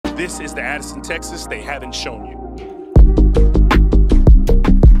This is the Addison, Texas they haven't shown you.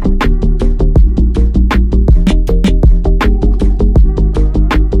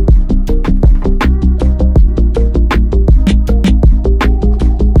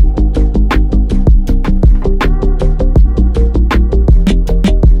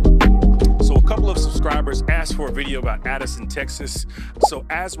 For a video about Addison, Texas. So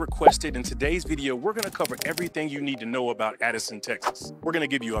as requested in today's video, we're going to cover everything you need to know about Addison, Texas. We're going to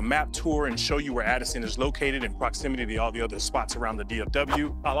give you a map tour and show you where Addison is located in proximity to all the other spots around the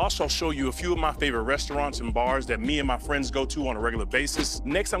DFW. I'll also show you a few of my favorite restaurants and bars that me and my friends go to on a regular basis.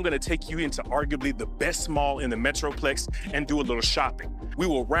 Next, I'm going to take you into arguably the best mall in the Metroplex and do a little shopping. We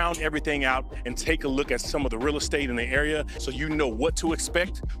will round everything out and take a look at some of the real estate in the area so you know what to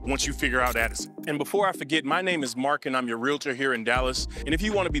expect once you figure out Addison. And before I forget, my name is Mark and I'm your realtor here in Dallas. And if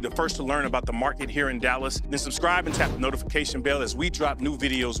you want to be the first to learn about the market here in Dallas, then subscribe and tap the notification bell as we drop new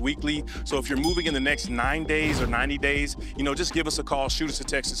videos weekly. So if you're moving in the next 9 days or 90 days, just give us a call, shoot us a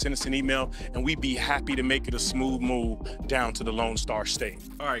text, and send us an email, and we'd be happy to make it a smooth move down to the Lone Star State.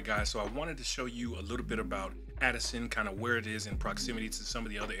 All right, guys, so I wanted to show you a little bit about Addison, kind of where it is in proximity to some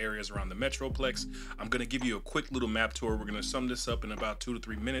of the other areas around the Metroplex. I'm going to give you a quick little map tour. We're going to sum this up in about 2 to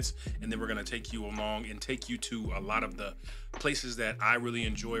 3 minutes, and then we're going to take you along and take you to a lot of the places that I really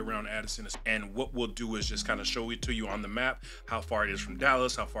enjoy around Addison. And what we'll do is just kind of show it to you on the map, how far it is from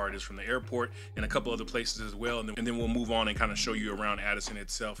Dallas, how far it is from the airport, and a couple other places as well. And then we'll move on and kind of show you around Addison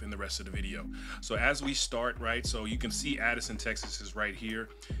itself in the rest of the video. So as we start, right, so you can see Addison, Texas is right here,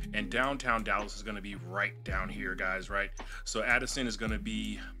 and downtown Dallas is going to be right down here, guys, right? So Addison is going to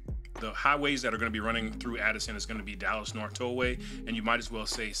be, the highways that are going to be running through Addison is going to be Dallas North Tollway, and you might as well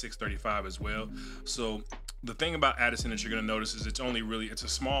say 635 as well. So the thing about Addison that you're going to notice is it's a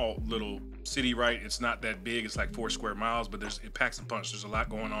small little city, right? It's not that big. It's like 4 square miles, but it packs a punch. There's a lot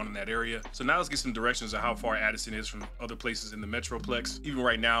going on in that area. So now let's get some directions of how far Addison is from other places in the Metroplex. Even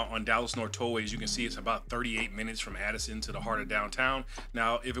right now on Dallas North Tollway, as you can see, it's about 38 minutes from Addison to the heart of downtown.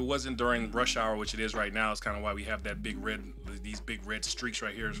 Now, if it wasn't during rush hour, which it is right now, it's kind of why we have these big red streaks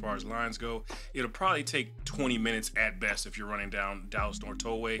right here as far as lines go. It'll probably take 20 minutes at best if you're running down Dallas North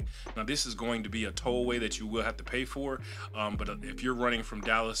Tollway. Now, this is going to be a tollway that you will have to pay for, but if you're running from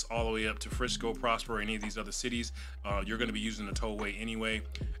Dallas all the way up to Frisco, Prosper, or any of these other cities, you're going to be using the tollway anyway.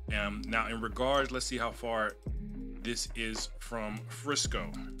 Now in regards, let's see how far this is from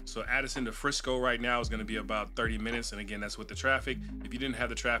Frisco. So Addison to Frisco right now is going to be about 30 minutes, and again, that's with the traffic. If you didn't have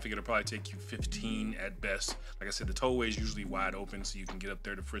the traffic, it'll probably take you 15 at best. Like I said, the tollway is usually wide open, so you can get up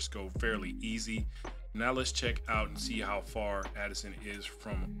there to Frisco fairly easy. Now let's check out and see how far Addison is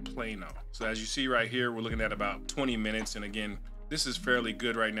from Plano. So as you see right here, we're looking at about 20 minutes. And again, this is fairly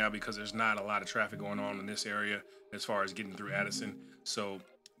good right now because there's not a lot of traffic going on in this area as far as getting through Addison. So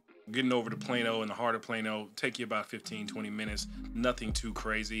getting over to Plano, in the heart of Plano, take you about 15-20 minutes. Nothing too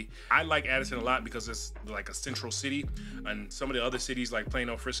crazy. I like Addison a lot because it's like a central city, and some of the other cities like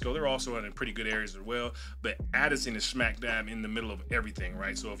Plano, Frisco, they're also in pretty good areas as well, but Addison is smack dab in the middle of everything,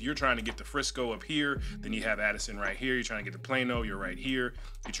 right? So if you're trying to get to Frisco up here, then you have Addison right here. You're trying to get to Plano, you're right here.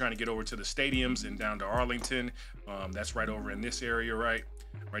 You're trying to get over to the stadiums and down to Arlington, that's right over in this area, right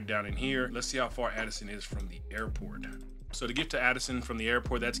down in here. Let's see how far Addison is from the airport. So to get to Addison from the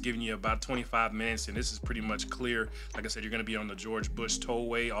airport, that's giving you about 25 minutes, and this is pretty much clear. Like I said, you're going to be on the George Bush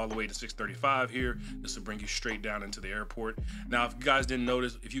Tollway all the way to 635 here. This will bring you straight down into the airport. Now, if you guys didn't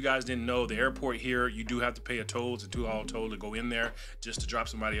know, the airport here, you do have to pay a toll. It's a $2 toll to go in there just to drop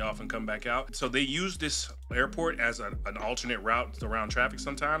somebody off and come back out. So they use this airport as an alternate route around traffic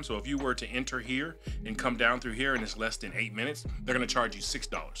sometimes. So if you were to enter here and come down through here and it's less than 8 minutes, they're going to charge you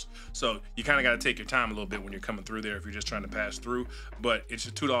 $6. So you kind of got to take your time a little bit when you're coming through there if you're just trying to pass through, but it's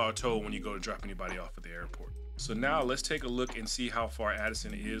a $2 toll when you go to drop anybody off at the airport. So now let's take a look and see how far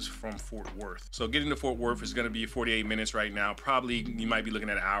Addison is from Fort Worth. So getting to Fort Worth is going to be 48 minutes right now. Probably you might be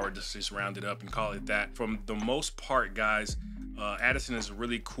looking at an hour, just round it up and call it that. From the most part, guys, Addison is a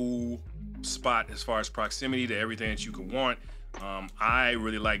really cool spot as far as proximity to everything that you could want. I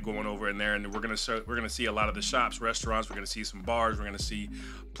really like going over in there, and we're gonna see a lot of the shops, restaurants. We're gonna see some bars. We're gonna see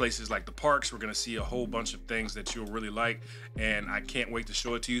places like the parks. We're gonna see a whole bunch of things that you'll really like, and I can't wait to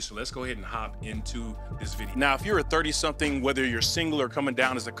show it to you. So let's go ahead and hop into this video. Now, if you're a 30-something, whether you're single or coming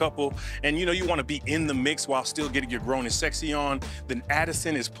down as a couple, and you want to be in the mix while still getting your grown and sexy on, then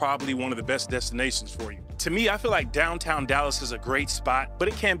Addison is probably one of the best destinations for you. To me, I feel like downtown Dallas is a great spot, but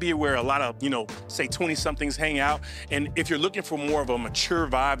it can be where a lot of, say 20-somethings hang out. And if you're looking looking for more of a mature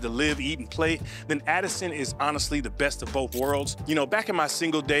vibe to live, eat, and play, then Addison is honestly the best of both worlds. You know, back in my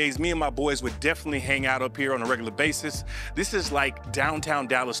single days, me and my boys would definitely hang out up here on a regular basis. This is like downtown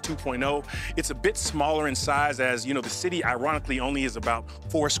Dallas 2.0. It's a bit smaller in size, as you know, the city ironically only is about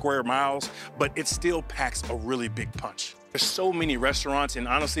 4 square miles, but it still packs a really big punch. There's so many restaurants, and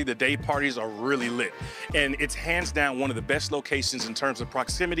honestly, the day parties are really lit. And it's hands down one of the best locations in terms of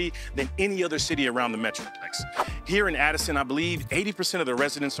proximity than any other city around the Metroplex. Here in Addison, I believe 80% of the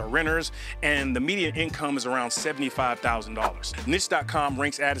residents are renters, and the median income is around $75,000. Niche.com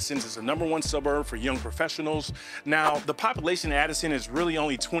ranks Addison as the #1 suburb for young professionals. Now, the population in Addison is really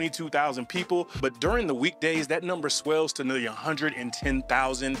only 22,000 people, but during the weekdays, that number swells to nearly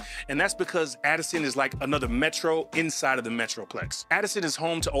 110,000. And that's because Addison is like another metro inside of the Metroplex. Addison is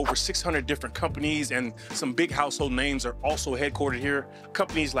home to over 600 different companies, and some big household names are also headquartered here.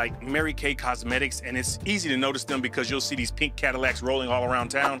 Companies like Mary Kay Cosmetics, and it's easy to notice them because you'll see these pink Cadillacs rolling all around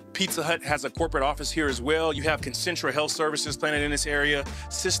town. Pizza Hut has a corporate office here as well. You have Concentra Health Services planted in this area.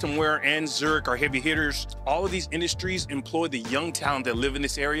 Systemware and Zurich are heavy hitters. All of these industries employ the young talent that live in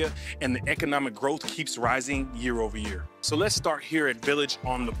this area, and the economic growth keeps rising year over year. So let's start here at Village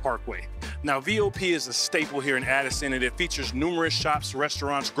on the Parkway. Now, VOP is a staple here in Addison, and it features numerous shops,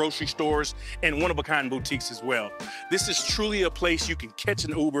 restaurants, grocery stores, and one-of-a-kind boutiques as well. This is truly a place you can catch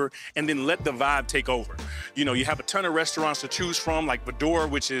an Uber and then let the vibe take over. You know, you have a ton of restaurants to choose from, like Vador,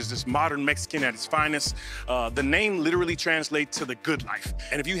 which is this modern Mexican at its finest. The name literally translates to the good life.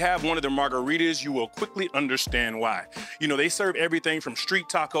 And if you have one of their margaritas, you will quickly understand why. You know, they serve everything from street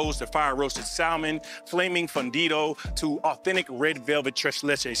tacos to fire-roasted salmon, flaming fundido, to authentic red velvet tres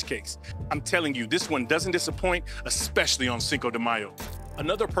leches cakes. I'm telling you, this one doesn't disappoint, especially on Cinco de Mayo.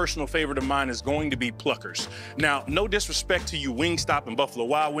 Another personal favorite of mine is going to be Pluckers. Now, no disrespect to you Wingstop and Buffalo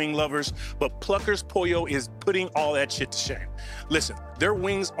Wild Wing lovers, but Pluckers Pollo is putting all that shit to shame. Listen, their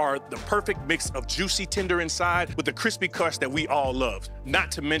wings are the perfect mix of juicy tender inside with the crispy crust that we all love.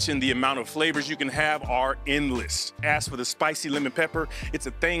 Not to mention the amount of flavors you can have are endless. As for the spicy lemon pepper, it's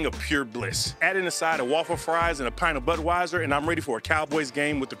a thing of pure bliss. Add in a side of waffle fries and a pint of Budweiser, and I'm ready for a Cowboys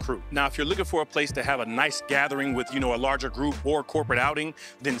game with the crew. Now, if you're looking for a place to have a nice gathering with, you know, a larger group or corporate outing,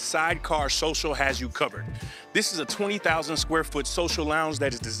 then Sidecar Social has you covered. This is a 20,000 square foot social lounge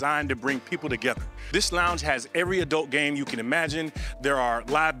that is designed to bring people together. This lounge has every adult game you can imagine. There are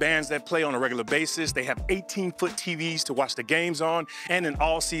live bands that play on a regular basis. They have 18-foot TVs to watch the games on, and an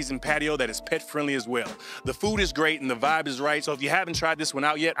all-season patio that is pet-friendly as well. The food is great and the vibe is right, so if you haven't tried this one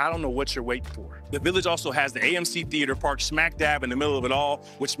out yet, I don't know what you're waiting for. The Village also has the AMC Theater parked smack dab in the middle of it all,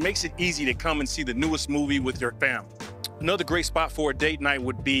 which makes it easy to come and see the newest movie with your family. Another great spot for a date night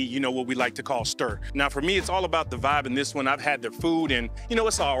would be, you know, what we like to call Stir. Now, for me, it's all about the vibe in this one. I've had their food and, you know,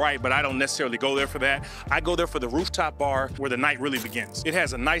 it's all right, but I don't necessarily go there for that. I go there for the rooftop bar where the night really begins. It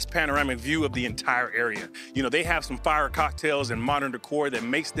has a nice panoramic view of the entire area. You know, they have some fire cocktails and modern decor that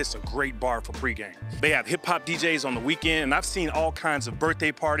makes this a great bar for pregame. They have hip-hop DJs on the weekend, and I've seen all kinds of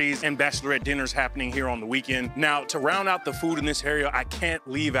birthday parties and bachelorette dinners happening here on the weekend. Now, to round out the food in this area, I can't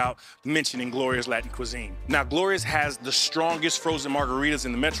leave out mentioning Gloria's Latin Cuisine. Now, Gloria's has the strongest frozen margaritas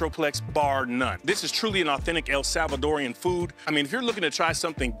in the Metroplex, bar none. This is truly an authentic El Salvadorian food. I mean, if you're looking to try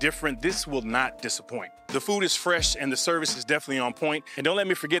something different, this will not disappoint. The food is fresh and the service is definitely on point. And don't let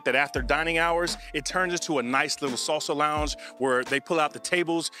me forget that after dining hours, it turns into a nice little salsa lounge where they pull out the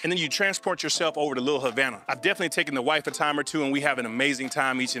tables and then you transport yourself over to Little Havana. I've definitely taken the wife a time or two and we have an amazing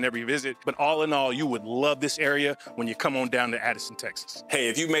time each and every visit. But all in all, you would love this area when you come on down to Addison, Texas. Hey,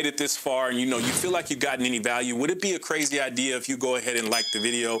 if you made it this far and you know you feel like you've gotten any value, would it be a crazy idea if you go ahead and like the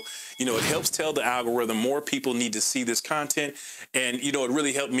video? You know, it helps tell the algorithm more people need to see this content. And, you know, it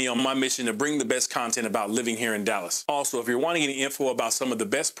really helped me on my mission to bring the best content about living here in Dallas. Also, if you're wanting any info about some of the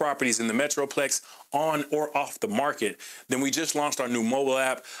best properties in the Metroplex on or off the market, then we just launched our new mobile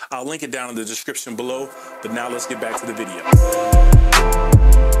app. I'll link it down in the description below. But now let's get back to the video.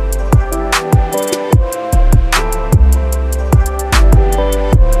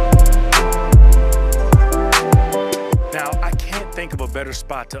 Think of a better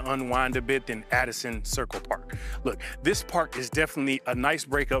spot to unwind a bit than Addison Circle Park. Look, this park is definitely a nice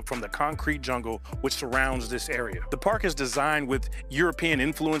breakup from the concrete jungle which surrounds this area. The park is designed with European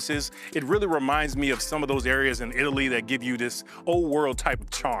influences. It really reminds me of some of those areas in Italy that give you this old world type of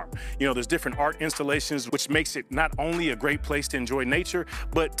charm. You know, there's different art installations, which makes it not only a great place to enjoy nature,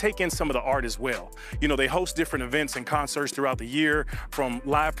 but take in some of the art as well. You know, they host different events and concerts throughout the year, from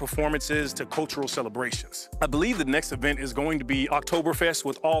live performances to cultural celebrations. I believe the next event is going to be Oktoberfest Oktoberfest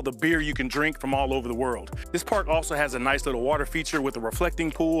with all the beer you can drink from all over the world. This park also has a nice little water feature with a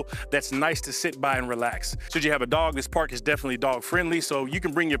reflecting pool that's nice to sit by and relax. Should you have a dog, this park is definitely dog friendly, so you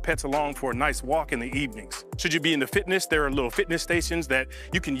can bring your pets along for a nice walk in the evenings. Should you be into fitness, there are little fitness stations that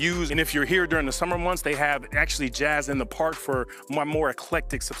you can use, and if you're here during the summer months, they have actually jazz in the park for my more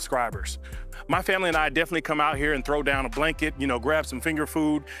eclectic subscribers. My family and I definitely come out here and throw down a blanket, you know, grab some finger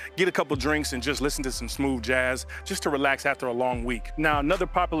food, get a couple drinks, and just listen to some smooth jazz just to relax after a long week. Now, another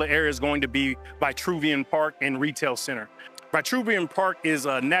popular area is going to be Vitruvian Park and Retail Center. Vitruvian Park is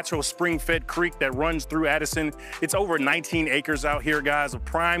a natural spring-fed creek that runs through Addison. It's over 19 acres out here, guys, of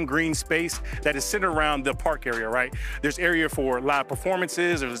prime green space that is centered around the park area, right? There's area for live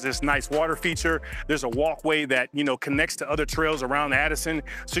performances. There's this nice water feature. There's a walkway that, you know, connects to other trails around Addison,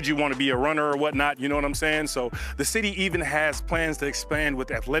 should you want to be a runner or whatnot, you know what I'm saying? So the city even has plans to expand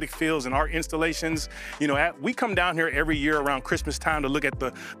with athletic fields and art installations. You know, we come down here every year around Christmas time to look at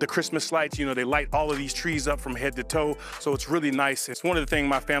the Christmas lights. You know, they light all of these trees up from head to toe. So it's really nice. It's one of the things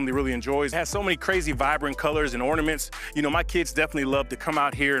my family really enjoys. It has so many crazy vibrant colors and ornaments. You know, my kids definitely love to come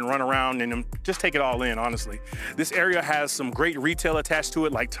out here and run around and just take it all in, honestly. This area has some great retail attached to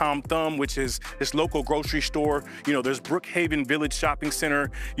it, like Tom Thumb, which is this local grocery store. You know, there's Brookhaven Village Shopping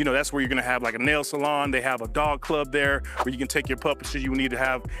Center. You know, that's where you're gonna have like a nail salon. They have a dog club there where you can take your pup should you need to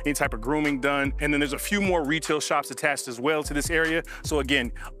have any type of grooming done. And then there's a few more retail shops attached as well to this area. So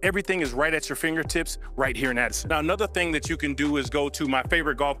again, everything is right at your fingertips right here in Addison. Now, another thing that you can do is go to my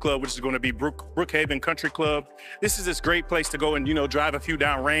favorite golf club, which is going to be Brookhaven Country Club. This is this great place to go and, you know, drive a few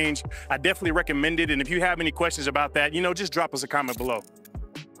down range. I definitely recommend it. And if you have any questions about that, you know, just drop us a comment below.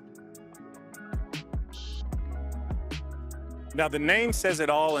 Now, the name says it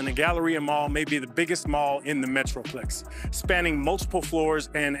all, and the Galleria Mall may be the biggest mall in the Metroplex, spanning multiple floors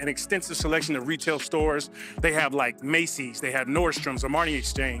and an extensive selection of retail stores. They have like Macy's, they have Nordstrom's, Armani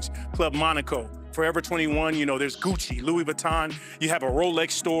Exchange, Club Monaco, Forever 21, you know, there's Gucci, Louis Vuitton, you have a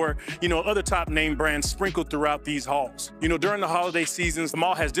Rolex store, you know, other top name brands sprinkled throughout these halls. You know, during the holiday seasons, the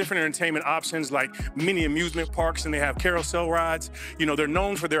mall has different entertainment options like mini amusement parks, and they have carousel rides. You know, they're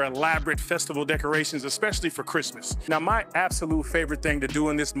known for their elaborate festival decorations, especially for Christmas. Now, my absolute favorite thing to do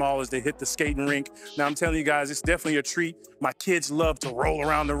in this mall is to hit the skating rink. Now, I'm telling you guys, it's definitely a treat. My kids love to roll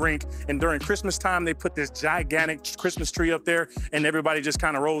around the rink, and during Christmas time, they put this gigantic Christmas tree up there, and everybody just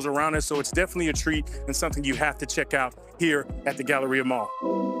kind of rolls around it, so it's definitely a treat and something you have to check out here at the Galleria Mall.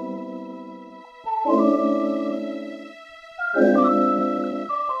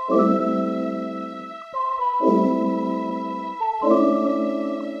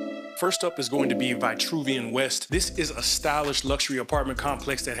 First up is going to be Vitruvian West. This is a stylish luxury apartment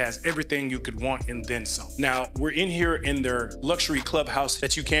complex that has everything you could want and then some. Now, we're in here in their luxury clubhouse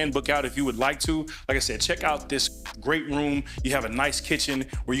that you can book out if you would like to. Like I said, check out this great room. You have a nice kitchen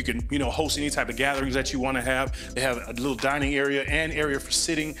where you can, you know, host any type of gatherings that you want to have. They have a little dining area and area for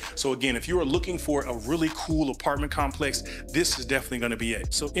sitting. So again, if you are looking for a really cool apartment complex, this is definitely going to be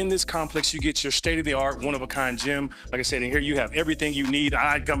it. So in this complex, you get your state-of-the-art, one-of-a-kind gym. Like I said, in here you have everything you need.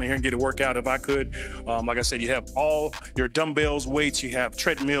 I'd come in here and get a workout if I could. Like I said, you have all your dumbbells, weights, you have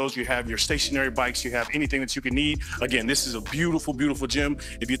treadmills, you have your stationary bikes, you have anything that you can need. Again, this is a beautiful, beautiful gym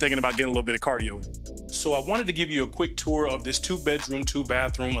if you're thinking about getting a little bit of cardio. So I wanted to give you a quick tour of this 2-bedroom,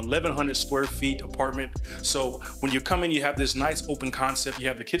 2-bathroom, 1,100 square feet apartment. So when you come in, you have this nice open concept. You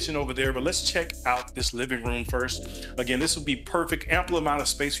have the kitchen over there, but let's check out this living room first. Again, this would be perfect, ample amount of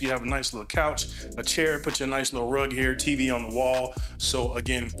space. You have a nice little couch, a chair, put your nice little rug here, TV on the wall. So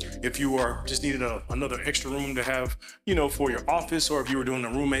again, if you are just needed another extra room to have, you know, for your office, or if you were doing a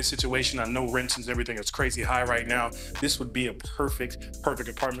roommate situation, I know rents and everything is crazy high right now. This would be a perfect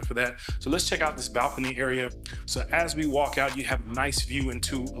apartment for that. So let's check out this balcony area. So as we walk out, you have a nice view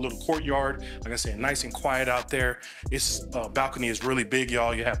into a little courtyard. Like I said, nice and quiet out there. This balcony is really big,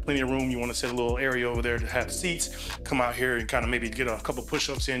 y'all. You have plenty of room. You want to set a little area over there to have seats. Come out here and kind of maybe get a couple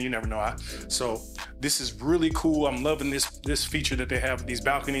push-ups in. You never know. So this is really cool. I'm loving this feature that they have with these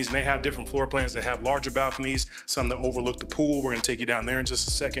balconies, and they have different floor plans that have larger balconies, some that overlook the pool. We're going to take you down there in just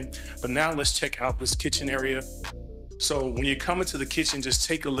a second. But now let's check out this kitchen area. So when you come into the kitchen, just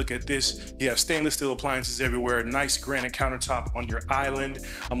take a look at this. You have stainless steel appliances everywhere, nice granite countertop on your island.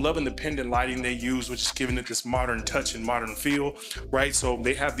 I'm loving the pendant lighting they use, which is giving it this modern touch and modern feel, right? So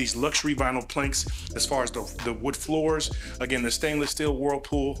they have these luxury vinyl planks as far as the wood floors. Again, the stainless steel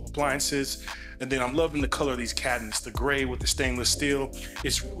Whirlpool appliances. And then I'm loving the color of these cabinets, the gray with the stainless steel.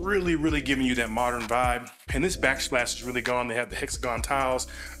 It's really, really giving you that modern vibe. And this backsplash is really gone. They have the hexagon tiles.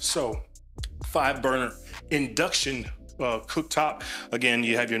 So 5-burner induction cooktop. Again,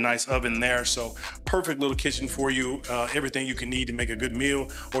 you have your nice oven there. So perfect little kitchen for you. Everything you can need to make a good meal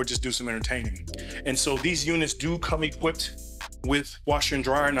or just do some entertaining. And so these units do come equipped with washer and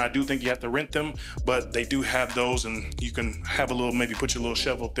dryer, and I do think you have to rent them, but they do have those, and you can have a little, maybe put your little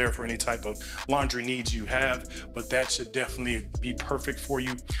shelf up there for any type of laundry needs you have, but that should definitely be perfect for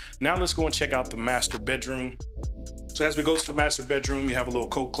you. Now let's go and check out the master bedroom. So as we go to the master bedroom, you have a little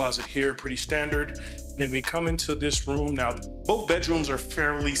coat closet here, pretty standard. Then we come into this room. Now, both bedrooms are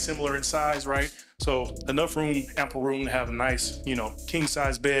fairly similar in size, right? So enough room, ample room to have a nice, king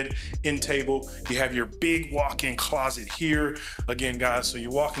size bed, end table. You have your big walk-in closet here. Again, guys, so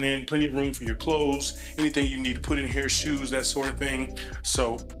you're walking in, plenty of room for your clothes, anything you need to put in here, shoes, that sort of thing.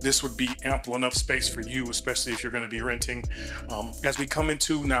 So this would be ample enough space for you, especially if you're gonna be renting. As we come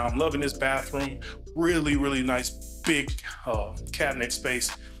into now, I'm loving this bathroom. Really, really nice, big cabinet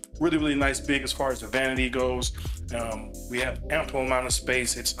space. Really nice big as far as the vanity goes. We have ample amount of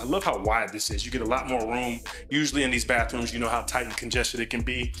space. I love how wide this is. You get a lot more room. Usually in these bathrooms, you know how tight and congested it can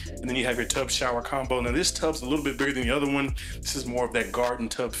be. And then you have your tub shower combo. Now this tub's a little bit bigger than the other one. This is more of that garden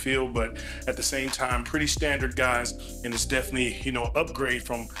tub feel, but at the same time, pretty standard, guys. And it's definitely, upgrade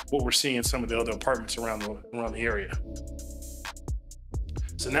from what we're seeing in some of the other apartments around the area.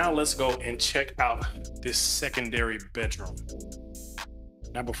 So now let's go and check out this secondary bedroom.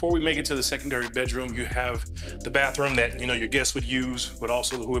 Now, before we make it to the secondary bedroom, you have the bathroom that, your guests would use, but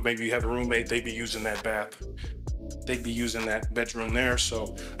also who maybe you have a roommate, they'd be using that they'd be using that bedroom there.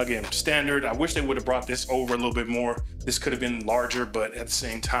 So again, standard. I wish they would have brought this over a little bit more. This could have been larger, but at the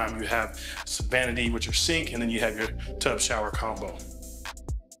same time, you have some vanity with your sink, and then you have your tub shower combo.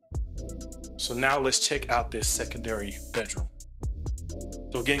 So now let's check out this secondary bedroom.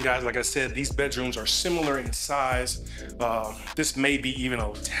 So again, guys, like I said, these bedrooms are similar in size. This may be even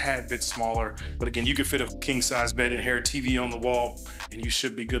a tad bit smaller, but again, you can fit a king size bed in here, TV on the wall, and you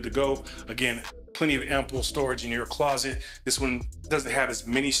should be good to go. Again, plenty of ample storage in your closet. This one doesn't have as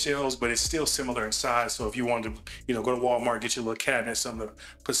many shelves, but it's still similar in size. So if you wanted to, go to Walmart, get your little cabinet, something to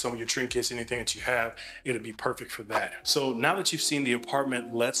put some of your trinkets, anything that you have, it'll be perfect for that. So now that you've seen the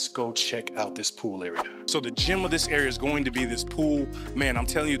apartment, let's go check out this pool area. So the gem of this area is going to be this pool. Man, I'm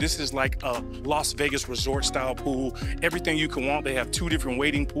telling you, this is like a Las Vegas resort style pool. Everything you can want. They have 2 different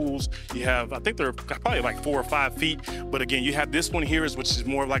wading pools. You have, I think they're probably like 4 or 5 feet. But again, you have this one here, which is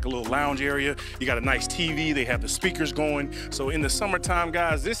more like a little lounge area. You got a nice TV. They have the speakers going. So in the summertime,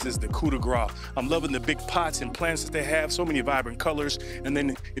 guys, this is the coup de grace. I'm loving the big pots and plants that they have. So many vibrant colors. And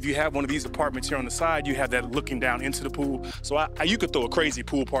then if you have one of these apartments here on the side, you have that looking down into the pool. So you could throw a crazy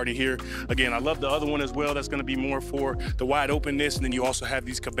pool party here. Again, I love the other one as well. That's going to be more for the wide openness. And then you also have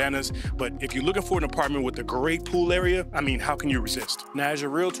these cabanas. But if you're looking for an apartment with a great pool area, I mean, how can you resist? Now, as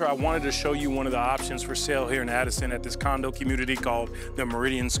your realtor, I wanted to show you one of the options for sale here in Addison at this condo community called the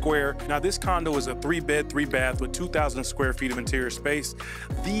Meridian Square. Now, this condo is a 3-bed, 3-bath with 2,000 square feet of interior space.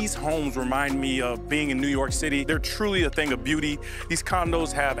 These homes remind me of being in New York City. They're truly a thing of beauty. These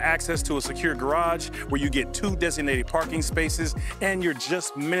condos have access to a secure garage where you get 2 designated parking spaces, and you're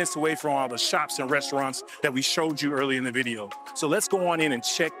just minutes away from all the shops and restaurants that we showed you earlier in the video. So let's go on in and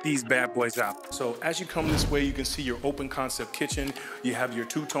check these bad boys out. So as you come this way, you can see your open concept kitchen. You have your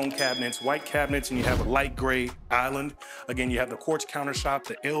 2-tone cabinets, white cabinets, and you have a light gray island. Again, you have the quartz countertop,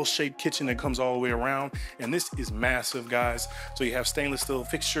 the L-shaped kitchen that comes all the way around. And this is massive, guys. So you have stainless steel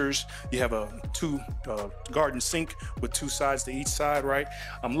fixtures. You have a 2 garden sink with 2 sides to each side, right?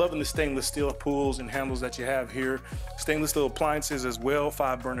 I'm loving the stainless steel pools and handles that you have here. Stainless steel appliances as well,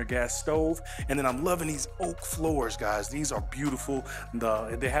 5-burner gas stove. And then I'm loving these oak floors, guys. These are beautiful.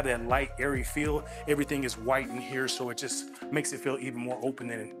 They have that light, airy feel. Everything is white in here, so it just makes it feel even more open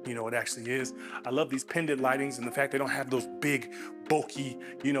than it actually is. I love these pendant lightings and the fact they don't have those big, bulky,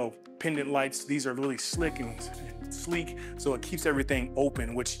 pendant lights. These are really slick and sleek, so it keeps everything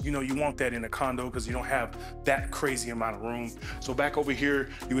open, which you want that in a condo because you don't have that crazy amount of room. So back over here,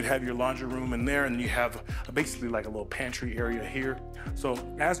 you would have your laundry room in there, and you have basically like a little pantry area here. So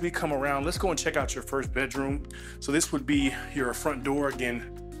as we come around, let's go and check out your first bedroom. So this would be your front door.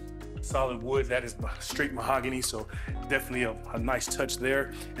 Again, solid wood, that is straight mahogany, so definitely a nice touch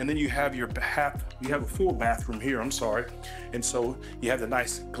there. And then you have your you have a full bathroom here, I'm sorry. And so you have the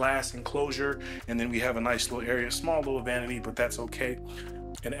nice glass enclosure, and then we have a nice little area, small little vanity, but that's okay.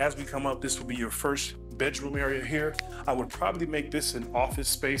 And as we come up, this will be your first bedroom area here. I would probably make this an office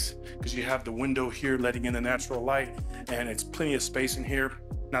space because you have the window here letting in the natural light, and it's plenty of space in here.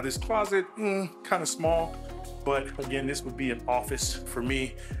 Now this closet, kind of small, but again, this would be an office for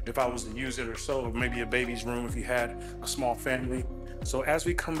me if I was to use it, or maybe a baby's room if you had a small family. So as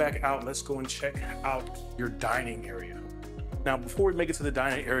we come back out, let's go and check out your dining area. Now, before we make it to the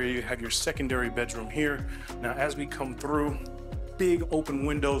dining area, you have your secondary bedroom here. Now, as we come through, big open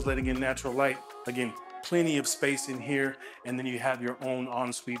windows letting in natural light. Again, plenty of space in here, and then you have your own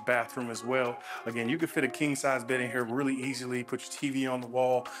ensuite bathroom as well. Again, you could fit a king size bed in here really easily, put your TV on the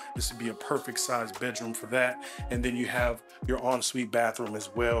wall. This would be a perfect size bedroom for that. And then you have your ensuite bathroom as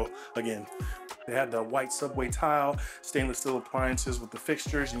well. Again, they have the white subway tile, stainless steel appliances with the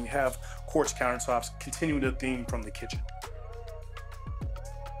fixtures, and you have quartz countertops, continuing the theme from the kitchen.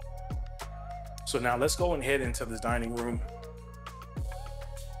 So now let's go ahead into this dining room.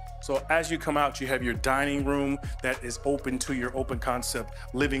 So as you come out, you have your dining room that is open to your open concept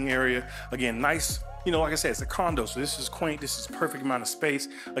living area. Again, nice, you know, like I said, it's a condo, so this is quaint. This is perfect amount of space.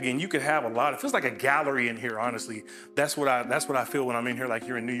 Again, you could have a lot. It feels like a gallery in here, honestly. That's what I feel when I'm in here, like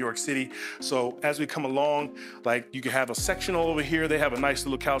you're in New York City. So as we come along, like you can have a sectional over here. They have a nice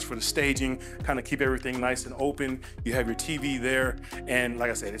little couch for the staging, kind of keep everything nice and open. You have your TV there, and like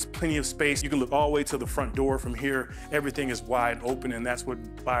I said, it's plenty of space. You can look all the way to the front door from here. Everything is wide open, and that's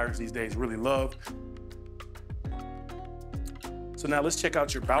what buyers these days really love. So now let's check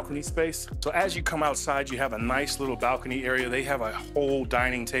out your balcony space. So as you come outside, you have a nice little balcony area. They have a whole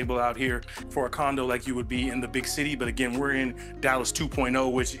dining table out here for a condo like you would be in the big city. But again, we're in Dallas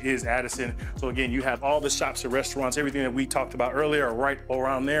 2.0, which is Addison. So again, you have all the shops and restaurants, everything that we talked about earlier are right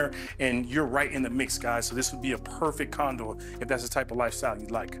around there. And you're right in the mix, guys. So this would be a perfect condo if that's the type of lifestyle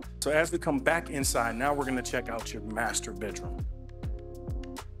you'd like. So as we come back inside, now we're gonna check out your master bedroom.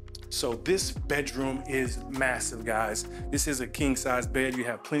 So this bedroom is massive, guys. This is a king size bed. You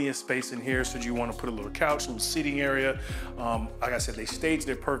have plenty of space in here. So you want to put a little couch, a little seating area. Like I said, they staged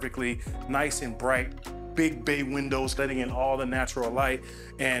it perfectly, nice and bright, big bay windows letting in all the natural light.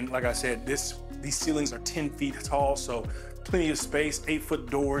 And like I said, these ceilings are 10 feet tall. So plenty of space, 8-foot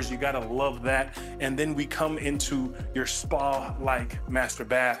doors. You gotta love that. And then we come into your spa-like master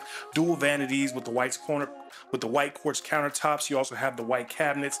bath, dual vanities with the white quartz countertops. You also have the white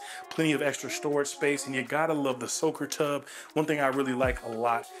cabinets, plenty of extra storage space, and you gotta love the soaker tub. One thing I really like a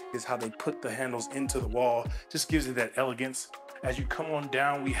lot is how they put the handles into the wall. Just gives it that elegance. As you come on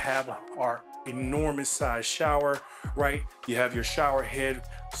down, we have our enormous size shower, right? You have your shower head,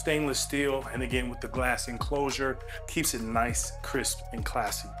 stainless steel, and again with the glass enclosure, keeps it nice, crisp, and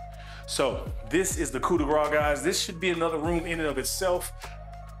classy. So this is the coup de grace, guys. This should be another room in and of itself.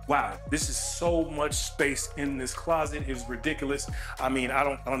 Wow, this is so much space in this closet. It's ridiculous. I mean, I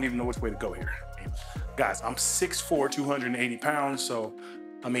don't even know which way to go here. Guys, I'm 6'4", 280 pounds, so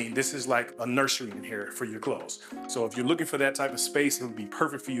I mean, this is like a nursery in here for your clothes. So if you're looking for that type of space, it would be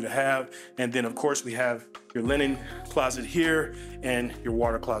perfect for you to have. And then of course we have your linen closet here and your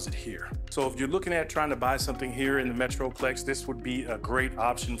water closet here. So if you're looking at trying to buy something here in the Metroplex, this would be a great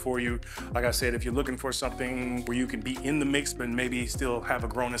option for you. Like I said, if you're looking for something where you can be in the mix, but maybe still have a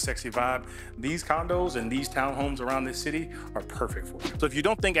grown and sexy vibe, these condos and these townhomes around this city are perfect for you. So if you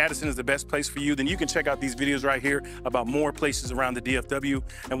don't think Addison is the best place for you, then you can check out these videos right here about more places around the DFW.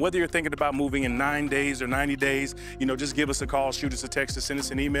 And whether you're thinking about moving in 9 days or 90 days, you know, just give us a call, shoot us a text, or send us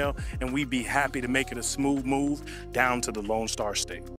an email, and we'd be happy to make it a smooth move down to the Lone Star State.